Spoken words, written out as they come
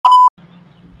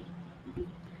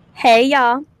Hey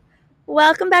y'all,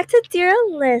 welcome back to Dear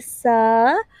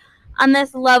Alyssa on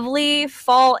this lovely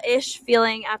fall-ish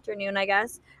feeling afternoon, I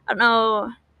guess. I don't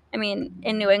know, I mean,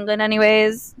 in New England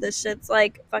anyways, this shit's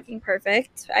like fucking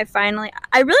perfect. I'm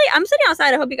sitting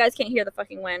outside. I hope you guys can't hear the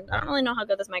fucking wind. I don't really know how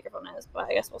good this microphone is, but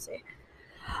I guess we'll see.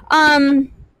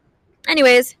 Um,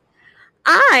 anyways,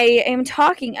 I am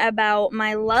talking about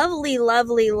my lovely,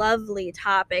 lovely, lovely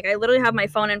topic. I literally have my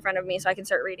phone in front of me so I can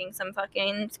start reading some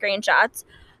fucking screenshots.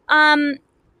 Um,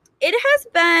 it has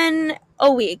been a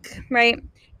week, right?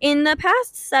 In the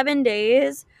past 7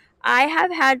 days, I have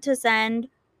had to send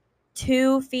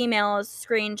two females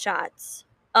screenshots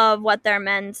of what their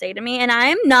men say to me. And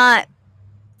I'm not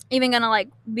even gonna like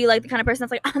be like the kind of person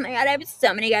that's like, oh my god, I have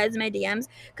so many guys in my DMs.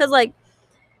 Cause like,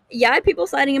 yeah, people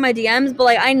sliding in my DMs, but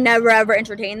like I never ever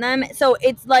entertain them. So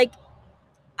it's like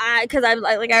because I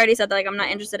like I already said that like I'm not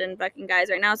interested in fucking guys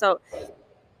right now. So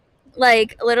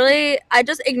like literally I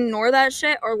just ignore that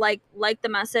shit or like the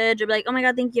message or be like, oh my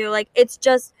god, thank you. Like it's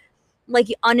just like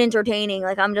unentertaining.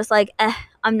 Like I'm just like,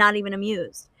 I'm not even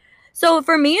amused. So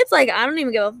for me it's like I don't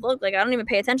even give a fuck. Like I don't even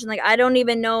pay attention. Like I don't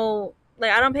even know,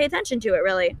 like I don't pay attention to it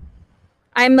really.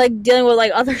 I'm like dealing with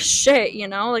like other shit, you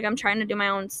know? Like I'm trying to do my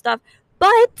own stuff.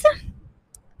 But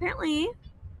apparently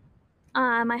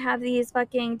I have these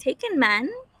fucking taken men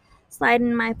slide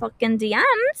in my fucking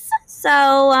DMs. So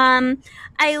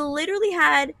I literally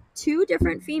had two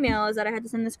different females that I had to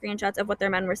send the screenshots of what their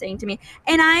men were saying to me.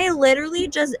 And I literally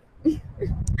just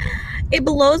it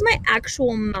blows my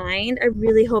actual mind. I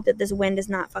really hope that this wind is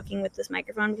not fucking with this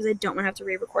microphone because I don't want to have to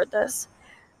re-record this.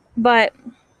 But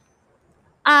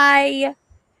I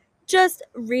just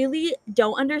really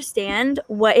don't understand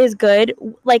what is good.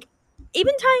 Like,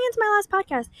 even tying into my last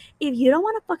podcast, if you don't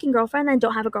want a fucking girlfriend, then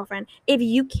don't have a girlfriend. If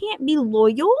you can't be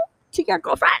loyal to your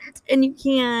girlfriend and you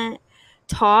can't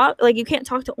you can't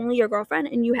talk to only your girlfriend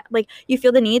and you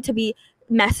feel the need to be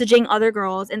messaging other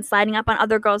girls and sliding up on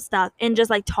other girls' stuff and just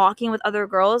like talking with other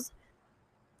girls,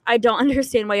 I don't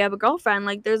understand why you have a girlfriend.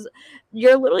 Like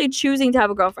you're literally choosing to have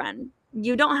a girlfriend.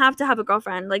 You don't have to have a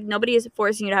girlfriend. Like nobody is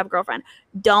forcing you to have a girlfriend.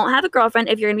 Don't have a girlfriend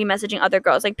if you're gonna be messaging other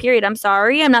girls. Like period. I'm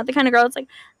sorry. I'm not the kind of girl that's like,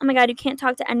 oh my god, you can't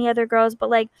talk to any other girls. But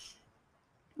like,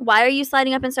 why are you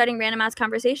sliding up and starting random ass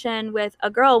conversation with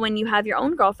a girl when you have your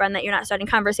own girlfriend that you're not starting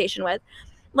conversation with?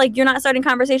 Like you're not starting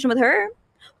conversation with her.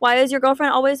 Why is your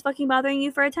girlfriend always fucking bothering you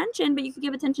for attention, but you could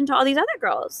give attention to all these other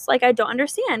girls? Like I don't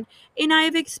understand. And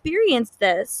I've experienced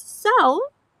this. So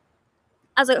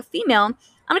as a female,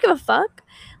 I don't give a fuck.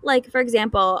 Like, for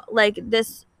example, like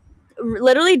this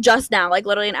literally just now, like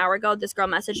literally an hour ago, this girl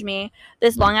messaged me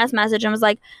this long ass message and was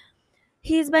like,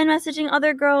 he's been messaging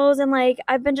other girls and like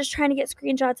I've been just trying to get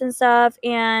screenshots and stuff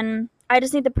and I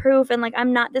just need the proof and like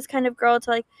I'm not this kind of girl to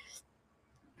like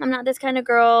I'm not this kind of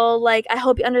girl. Like, I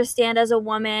hope you understand as a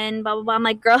woman, blah, blah, blah. I'm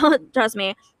like, girl, trust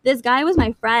me. This guy was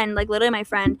my friend, like, literally my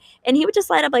friend. And he would just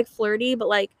slide up, like, flirty, but,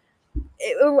 like,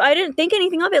 I didn't think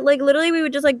anything of it. Like, literally, we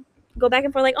would just, like, go back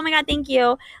and forth, like, oh my God, thank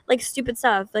you. Like, stupid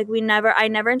stuff. Like, I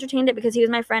never entertained it because he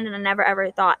was my friend and I never ever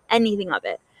thought anything of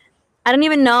it. I don't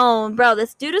even know. Bro,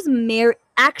 this dude is married.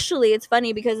 Actually, it's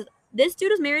funny because this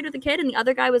dude was married with a kid and the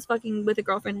other guy was fucking with a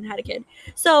girlfriend and had a kid.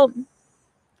 So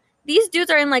these dudes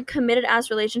are in like committed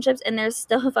ass relationships and they're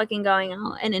still fucking going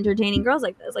out and entertaining girls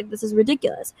like this. Like this is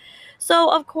ridiculous. So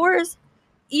of course,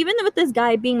 even with this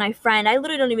guy being my friend, I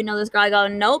literally don't even know this girl. I go,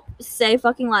 nope, say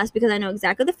fucking less because I know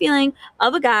exactly the feeling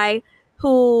of a guy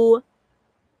who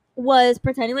was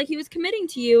pretending like he was committing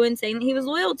to you and saying that he was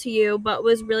loyal to you, but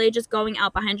was really just going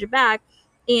out behind your back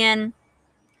and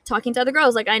talking to other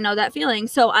girls. Like I know that feeling.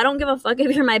 So I don't give a fuck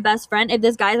if you're my best friend, if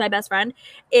this guy is my best friend,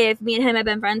 if me and him have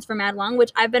been friends for mad long,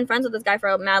 which I've been friends with this guy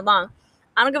for mad long.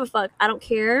 I don't give a fuck. I don't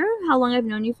care how long I've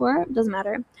known you for. It doesn't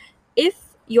matter. If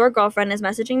your girlfriend is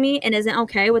messaging me and isn't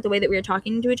okay with the way that we are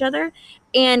talking to each other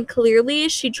and clearly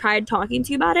she tried talking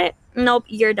to you about it, nope,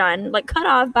 you're done. Like cut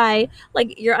off by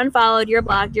like you're unfollowed, you're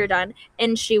blocked, you're done,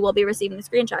 and she will be receiving the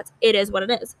screenshots. It is what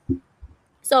it is.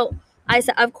 So I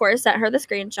of course sent her the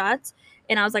screenshots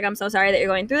and I was like, I'm so sorry that you're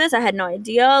going through this. I had no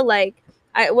idea. Like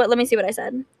let me see what I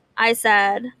said. I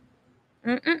said,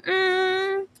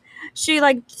 she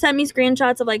like sent me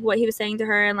screenshots of like what he was saying to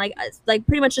her and like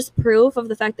pretty much just proof of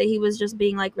the fact that he was just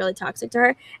being like really toxic to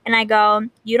her. And I go,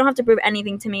 you don't have to prove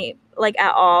anything to me like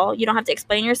at all. You don't have to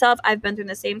explain yourself. I've been through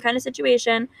the same kind of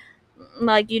situation.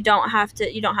 Like you don't have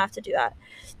to do that.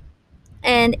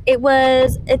 And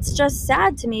it's just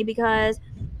sad to me because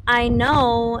I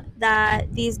know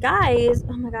that these guys,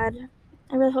 oh my God,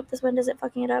 I really hope this one doesn't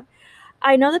fucking it up.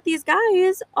 I know that these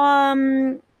guys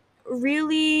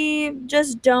really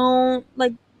just don't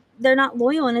like, they're not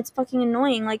loyal and it's fucking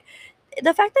annoying. Like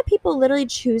the fact that people literally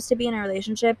choose to be in a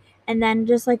relationship and then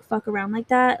just like fuck around like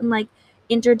that and like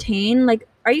entertain, like,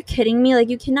 are you kidding me? Like,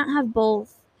 you cannot have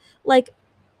both. Like,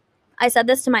 I said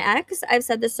this to my ex, I've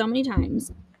said this so many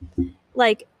times.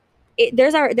 Like,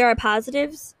 there are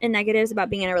positives and negatives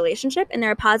about being in a relationship, and there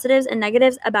are positives and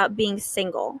negatives about being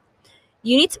single.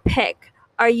 You need to pick.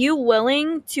 Are you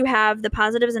willing to have the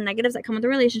positives and negatives that come with a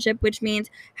relationship, which means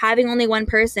having only one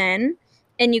person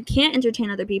and you can't entertain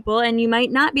other people, and you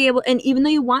might not be able, and even though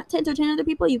you want to entertain other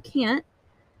people, you can't.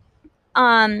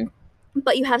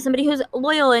 But you have somebody who's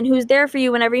loyal and who's there for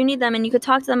you whenever you need them, and you could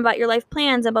talk to them about your life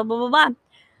plans and blah blah blah blah.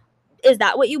 Is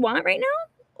that what you want right now?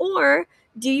 Or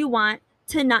do you want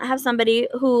to not have somebody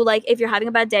who, like, if you're having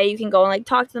a bad day, you can go and like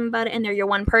talk to them about it, and they're your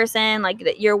one person, like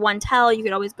your one tell, you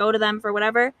could always go to them for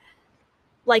whatever.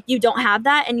 Like, you don't have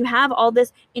that, and you have all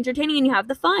this entertaining and you have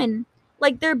the fun.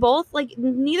 Like, they're both, like,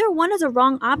 neither one is a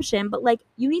wrong option, but like,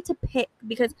 you need to pick,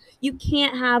 because you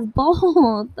can't have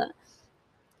both.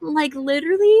 Like,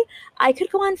 literally, I could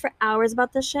go on for hours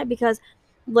about this shit, because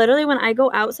literally when I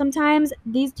go out sometimes,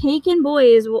 these taken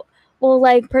boys will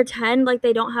like pretend like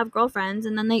they don't have girlfriends,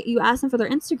 and then you ask them for their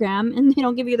Instagram and they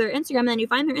don't give you their Instagram, and then you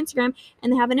find their Instagram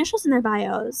and they have initials in their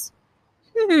bios.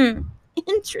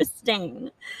 Interesting.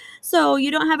 So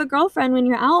you don't have a girlfriend when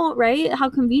you're out, right? How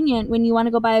convenient when you want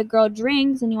to go buy a girl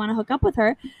drinks and you want to hook up with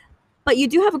her. But you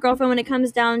do have a girlfriend when it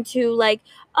comes down to, like,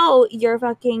 oh, your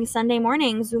fucking Sunday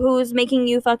mornings. Who's making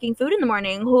you fucking food in the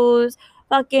morning? Who's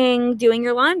fucking doing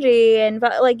your laundry? And,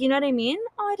 like, you know what I mean?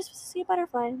 Oh, I just see a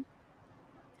butterfly.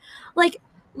 Like,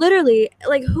 literally,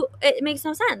 like, who? It makes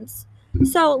no sense.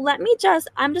 So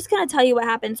I'm just going to tell you what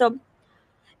happened. So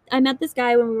I met this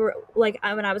guy when we were, like,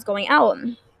 when I was going out.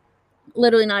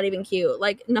 Literally not even cute.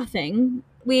 Like, nothing.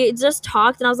 We just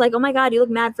talked, and I was like, oh my god, you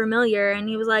look mad familiar. And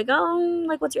he was like, oh,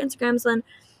 like, what's your Instagram? So then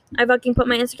I fucking put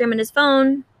my Instagram in his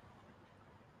phone,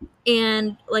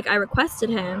 and like, I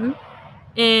requested him,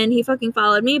 and he fucking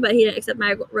followed me, but he didn't accept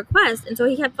my request. And so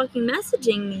he kept fucking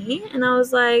messaging me, and I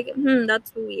was like,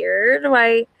 that's weird.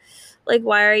 Why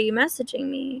are you messaging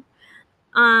me?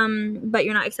 But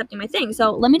you're not accepting my thing.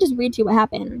 So let me just read to you what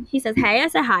happened. He says, hey, I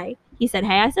said hi. He said,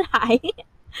 hey, I said hi.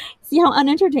 See how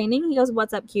unentertaining? He goes,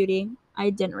 what's up, cutie? I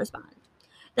didn't respond.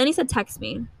 Then he said, text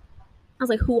me. I was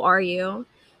like, who are you?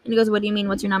 And he goes, what do you mean?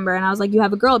 What's your number? And I was like, you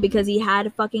have a girl, because he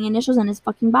had fucking initials in his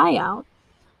fucking bio.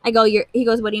 I go, he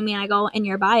goes, what do you mean? I go, in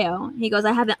your bio. He goes,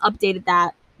 I haven't updated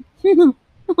that.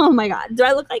 Oh my god. Do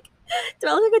I look like a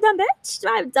dumb bitch? Do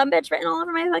I have dumb bitch written all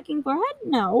over my fucking forehead?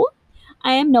 No.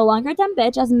 I am no longer a dumb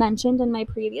bitch, as mentioned in my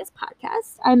previous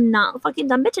podcast. I'm not a fucking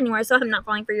dumb bitch anymore, so I'm not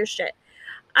falling for your shit.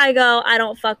 I go, I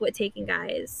don't fuck with taking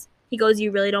guys. He goes,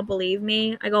 you really don't believe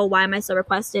me? I go, why am I still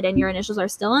requested and your initials are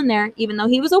still in there, even though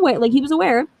he was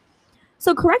aware.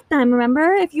 So correct them,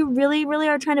 remember? If you really, really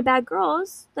are trying to bag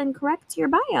girls, then correct your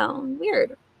bio.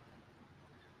 Weird.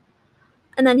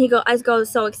 And then I go,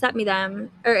 so accept me then.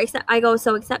 I go,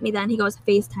 so accept me then. He goes,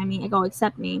 FaceTime me. I go,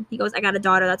 accept me. He goes, I got a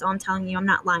daughter. That's all I'm telling you. I'm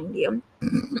not lying to you.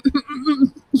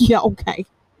 Yeah, okay.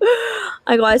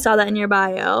 I go, I saw that in your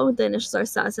bio. The initials are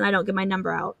sus, and I don't give my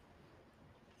number out.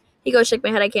 He goes, shake my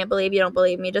head. I can't believe you don't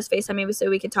believe me. Just FaceTime me so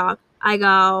we can talk. I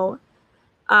go,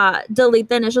 delete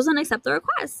the initials and accept the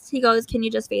request. He goes, can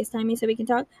you just FaceTime me so we can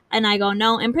talk? And I go,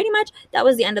 no. And pretty much that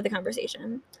was the end of the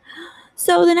conversation.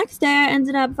 So the next day I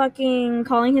ended up fucking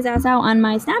calling his ass out on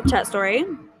my Snapchat story.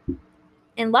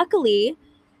 And luckily,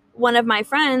 one of my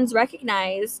friends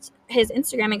recognized his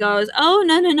Instagram and goes, oh,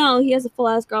 no, he has a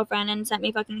full-ass girlfriend, and sent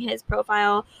me fucking his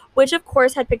profile, which of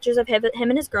course had pictures of him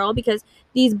and his girl, because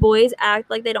these boys act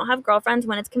like they don't have girlfriends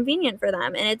when it's convenient for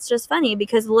them. And it's just funny,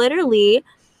 because literally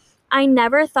I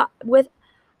never thought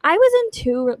I was in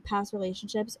 2 past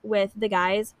relationships with the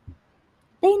guys.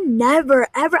 They never,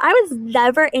 ever, I was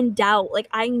never in doubt. Like,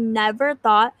 I never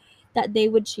thought that they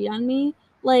would cheat on me.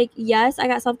 Like, yes, I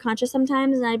got self-conscious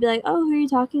sometimes, and I'd be like, oh, who are you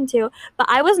talking to? But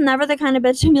I was never the kind of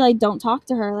bitch to be like, don't talk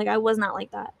to her. Like, I was not like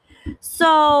that.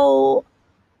 So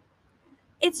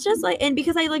it's just like, and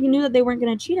because I like knew that they weren't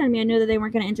going to cheat on me, I knew that they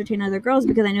weren't going to entertain other girls,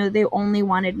 because I knew that they only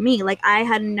wanted me. Like, I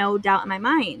had no doubt in my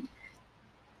mind.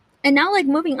 And now, like,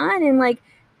 moving on and like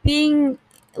being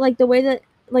like the way that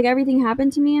like everything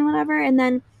happened to me and whatever, and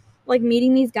then like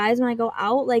meeting these guys when I go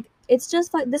out, like, it's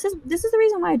just like this is the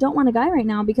reason why I don't want a guy right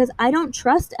now, because I don't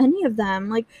trust any of them.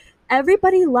 Like,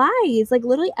 everybody lies. Like,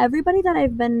 literally everybody that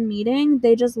I've been meeting,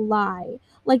 they just lie.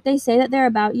 Like, they say that they're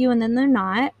about you and then they're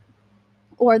not,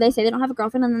 or they say they don't have a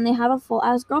girlfriend and then they have a full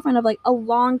ass girlfriend of like a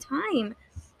long time.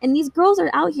 And these girls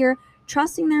are out here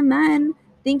trusting their men,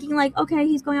 thinking like, okay,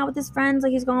 he's going out with his friends,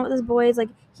 like he's going out with his boys, like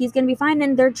he's gonna be fine,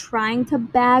 and they're trying to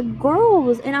bag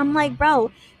girls. And I'm like,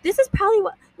 bro, this is probably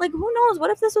what, Like, who knows?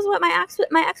 What if this was what my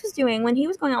ex was doing when he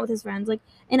was going out with his friends? Like,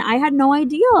 and I had no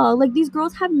idea. Like, these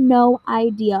girls have no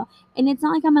idea. And it's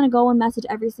not like I'm gonna go and message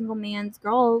every single man's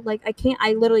girl. Like, I can't.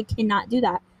 I literally cannot do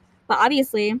that. But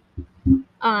obviously,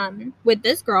 with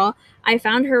this girl, I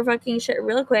found her fucking shit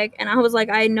real quick, and I was like,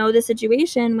 I know the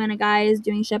situation when a guy is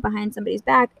doing shit behind somebody's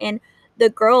back, and the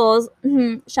girls,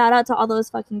 shout out to all those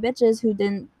fucking bitches who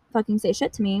didn't fucking say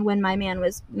shit to me when my man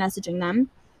was messaging them.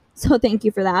 So thank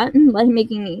you for that, like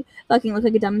making me fucking look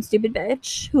like a dumb stupid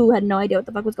bitch who had no idea what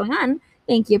the fuck was going on.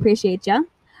 Thank you, appreciate ya.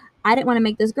 I didn't want to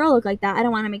make this girl look like that. I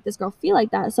don't want to make this girl feel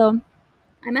like that. So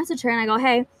I message her and I go,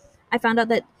 hey, I found out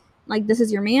that like this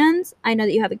is your man's. I know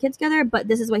that you have a kid together, but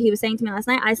this is what he was saying to me last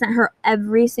night. I sent her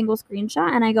every single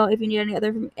screenshot and I go, if you need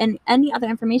any other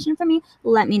information from me,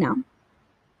 let me know.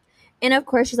 And of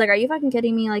course she's like, are you fucking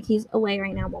kidding me? Like, he's away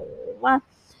right now, blah, blah, blah.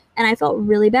 And I felt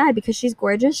really bad because she's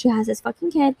gorgeous. She has this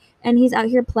fucking kid and he's out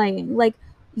here playing. Like,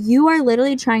 you are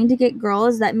literally trying to get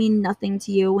girls that mean nothing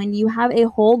to you when you have a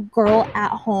whole girl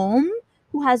at home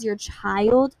who has your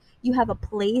child. You have a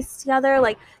place together.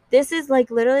 Like, this is like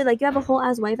literally like you have a whole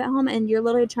ass wife at home and you're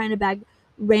literally trying to bag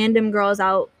random girls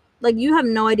out. Like, you have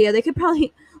no idea. They could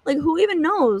probably, like, who even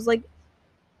knows? Like,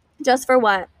 just for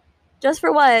what? Just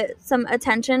for what? Some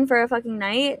attention for a fucking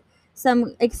night?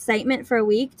 Some excitement for a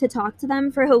week to talk to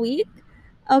them for a week?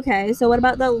 Okay, so what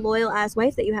about the loyal ass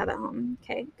wife that you have at home?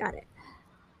 Okay, got it.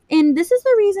 And this is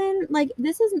the reason, like,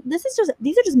 these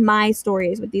are just my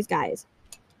stories with these guys.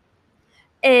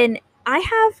 And I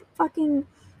have fucking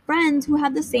friends who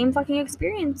have the same fucking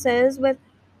experiences with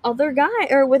other guys,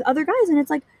 and it's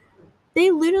like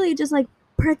they literally just like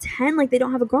pretend like they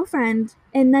don't have a girlfriend,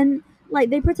 and then like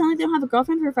they pretend like they don't have a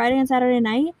girlfriend for Friday and Saturday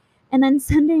night, and then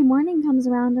Sunday morning comes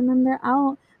around and then they're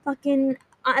out fucking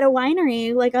at a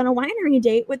winery, like on a winery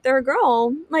date with their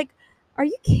girl. Like, are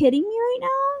you kidding me right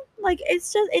now? Like,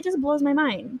 it just blows my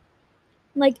mind.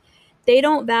 Like, they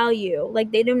don't value,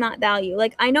 like they do not value.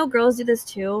 Like, I know girls do this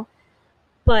too,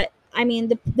 but I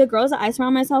mean, the girls that I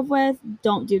surround myself with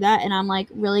don't do that. And I'm like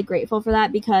really grateful for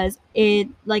that because I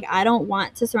don't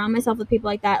want to surround myself with people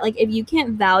like that. Like, if you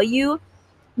can't value,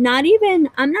 I'm not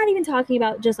even talking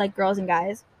about just like girls and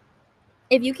guys.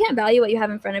 If you can't value what you have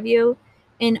in front of you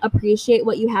and appreciate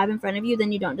what you have in front of you,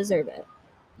 then you don't deserve it.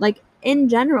 Like, in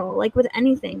general, like with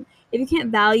anything, if you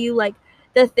can't value like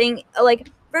the thing, like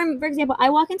for example, I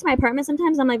walk into my apartment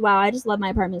sometimes, I'm like, wow, I just love my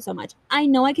apartment so much. I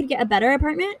know I could get a better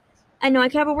apartment. I know I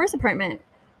could have a worse apartment,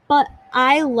 but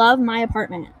I love my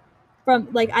apartment.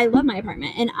 I love my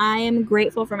apartment and I am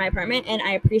grateful for my apartment and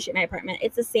I appreciate my apartment.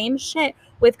 It's the same shit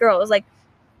with girls. Like,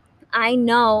 I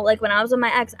know, like when I was with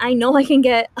my ex, I know I can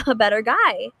get a better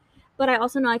guy, but I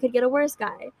also know I could get a worse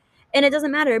guy. And it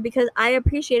doesn't matter because I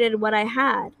appreciated what I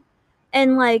had.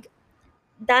 And like,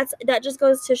 that just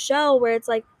goes to show where it's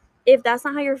like, if that's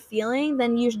not how you're feeling,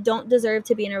 then you don't deserve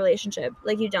to be in a relationship.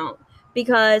 Like, you don't,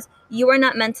 because you are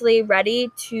not mentally ready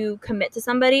to commit to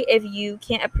somebody if you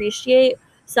can't appreciate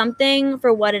something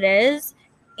for what it is.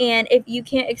 And if you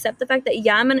can't accept the fact that,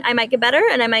 yeah, I might get better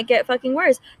and I might get fucking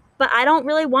worse, but I don't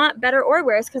really want better or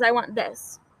worse because I want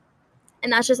this.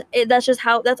 And that's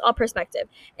all perspective.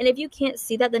 And if you can't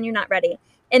see that, then you're not ready.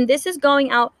 And this is going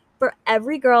out for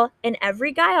every girl and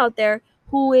every guy out there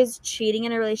who is cheating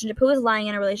in a relationship, who is lying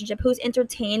in a relationship, who's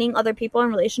entertaining other people in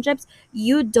relationships.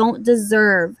 You don't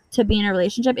deserve to be in a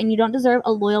relationship, and you don't deserve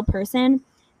a loyal person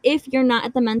if you're not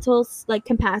at the mental like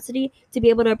capacity to be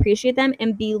able to appreciate them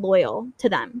and be loyal to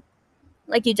them.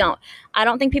 Like, you don't. I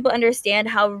don't think people understand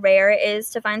how rare it is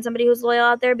to find somebody who's loyal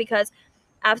out there, because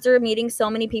after meeting so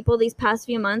many people these past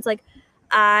few months, like,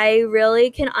 I really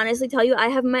can honestly tell you I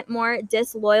have met more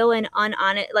disloyal and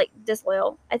unhonest, like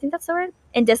disloyal, I think that's the word,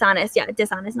 and dishonest. Yeah,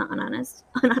 dishonest, not unhonest.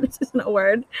 Unhonest isn't a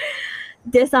word.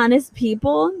 Dishonest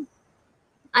people.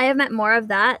 I have met more of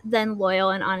that than loyal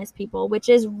and honest people, which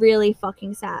is really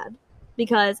fucking sad,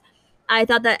 because I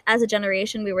thought that as a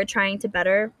generation we were trying to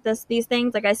better these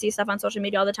things. Like, I see stuff on social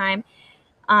media all the time.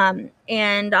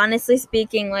 And honestly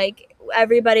speaking, like,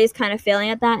 everybody's kind of failing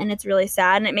at that, and it's really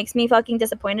sad, and it makes me fucking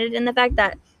disappointed in the fact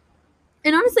that,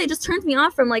 and honestly, it just turns me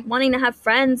off from like wanting to have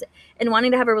friends and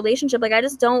wanting to have a relationship. Like, I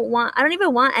don't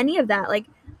even want any of that. Like,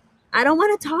 I don't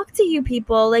want to talk to you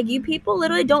people. Like, you people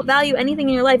literally don't value anything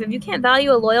in your life. If you can't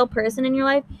value a loyal person in your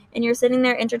life and you're sitting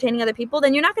there entertaining other people,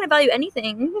 then you're not going to value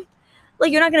anything.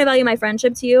 Like, you're not going to value my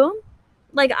friendship to you.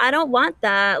 Like, I don't want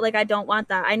that. Like, I don't want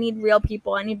that. I need real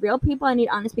people. I need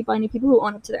honest people. I need people who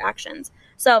own up to their actions.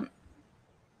 So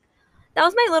that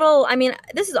was my little, I mean,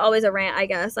 this is always a rant, I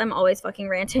guess. I'm always fucking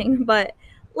ranting, but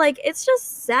like, it's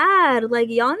just sad. Like,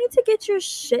 y'all need to get your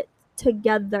shit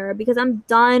together, because I'm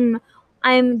done.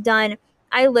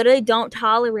 I literally don't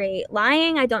tolerate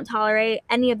lying. I don't tolerate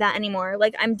any of that anymore.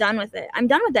 Like, I'm done with it. I'm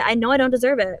done with it. I know I don't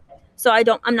deserve it. So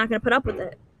I'm not going to put up with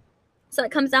it. So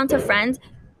it comes down to friends.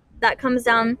 That comes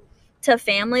down to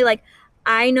family. Like,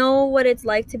 I know what it's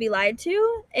like to be lied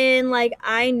to, and like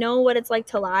I know what it's like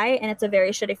to lie, and it's a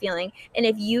very shitty feeling. And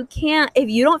if you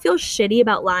don't feel shitty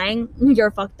about lying,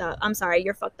 you're fucked up. I'm sorry,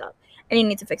 you're fucked up. And you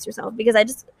need to fix yourself,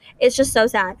 because it's just so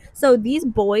sad. So these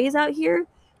boys out here,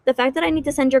 the fact that I need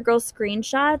to send your girls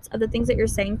screenshots of the things that you're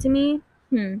saying to me,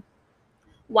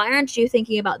 why aren't you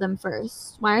thinking about them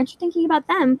first? Why aren't you thinking about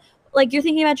them? Like, you're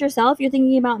thinking about yourself, you're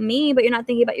thinking about me, but you're not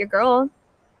thinking about your girl.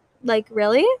 Like,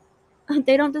 really?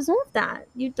 They don't deserve that.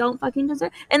 You don't fucking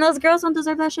deserve. And those girls don't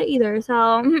deserve that shit either.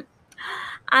 So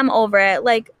I'm over it.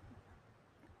 Like,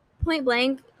 point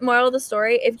blank, moral of the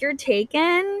story, if you're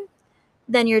taken,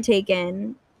 then you're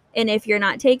taken. And if you're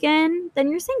not taken, then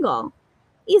you're single.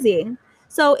 Easy.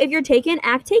 So if you're taken,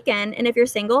 act taken. And if you're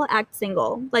single, act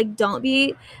single. Like, don't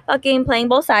be fucking playing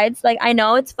both sides. Like, I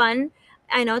know it's fun.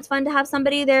 I know it's fun to have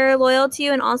somebody there loyal to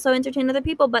you and also entertain other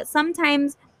people. But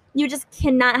sometimes you just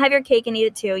cannot have your cake and eat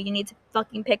it too. You need to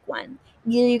fucking pick one.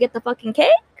 You get the fucking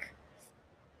cake.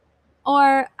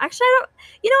 Or actually, I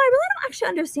really don't actually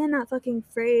understand that fucking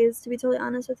phrase, to be totally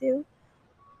honest with you.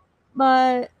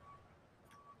 But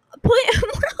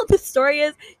moral of the story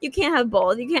is, you can't have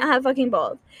both. You can't have fucking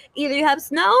both. Either you have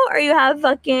snow or you have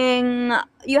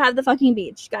the fucking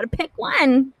beach. You gotta pick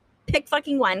one. Pick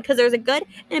fucking one, because there's a good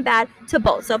and a bad to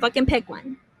both. So fucking pick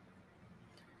one.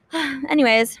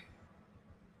 Anyways,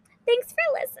 thanks for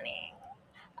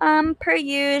listening. Per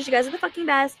usual, you guys are the fucking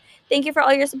best. Thank you for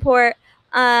all your support.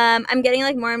 I'm getting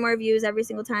like more and more views every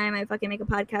single time I fucking make a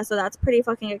podcast, so that's pretty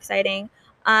fucking exciting.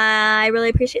 I really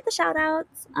appreciate the shout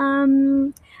outs.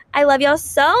 I love y'all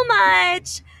so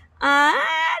much.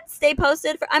 Stay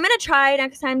posted. I'm gonna try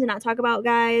next time to not talk about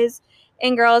guys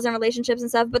and girls and relationships and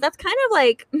stuff, but that's kind of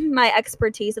like my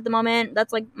expertise at the moment.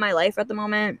 That's like my life at the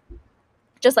moment.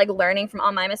 Just like learning from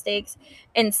all my mistakes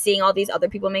and seeing all these other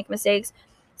people make mistakes.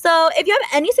 So if you have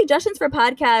any suggestions for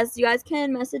podcasts, you guys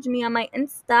can message me on my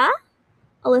Insta,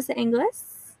 Alyssa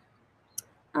Inglis.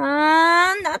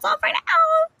 That's all for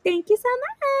now. Thank you so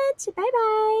much.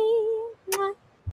 Bye bye.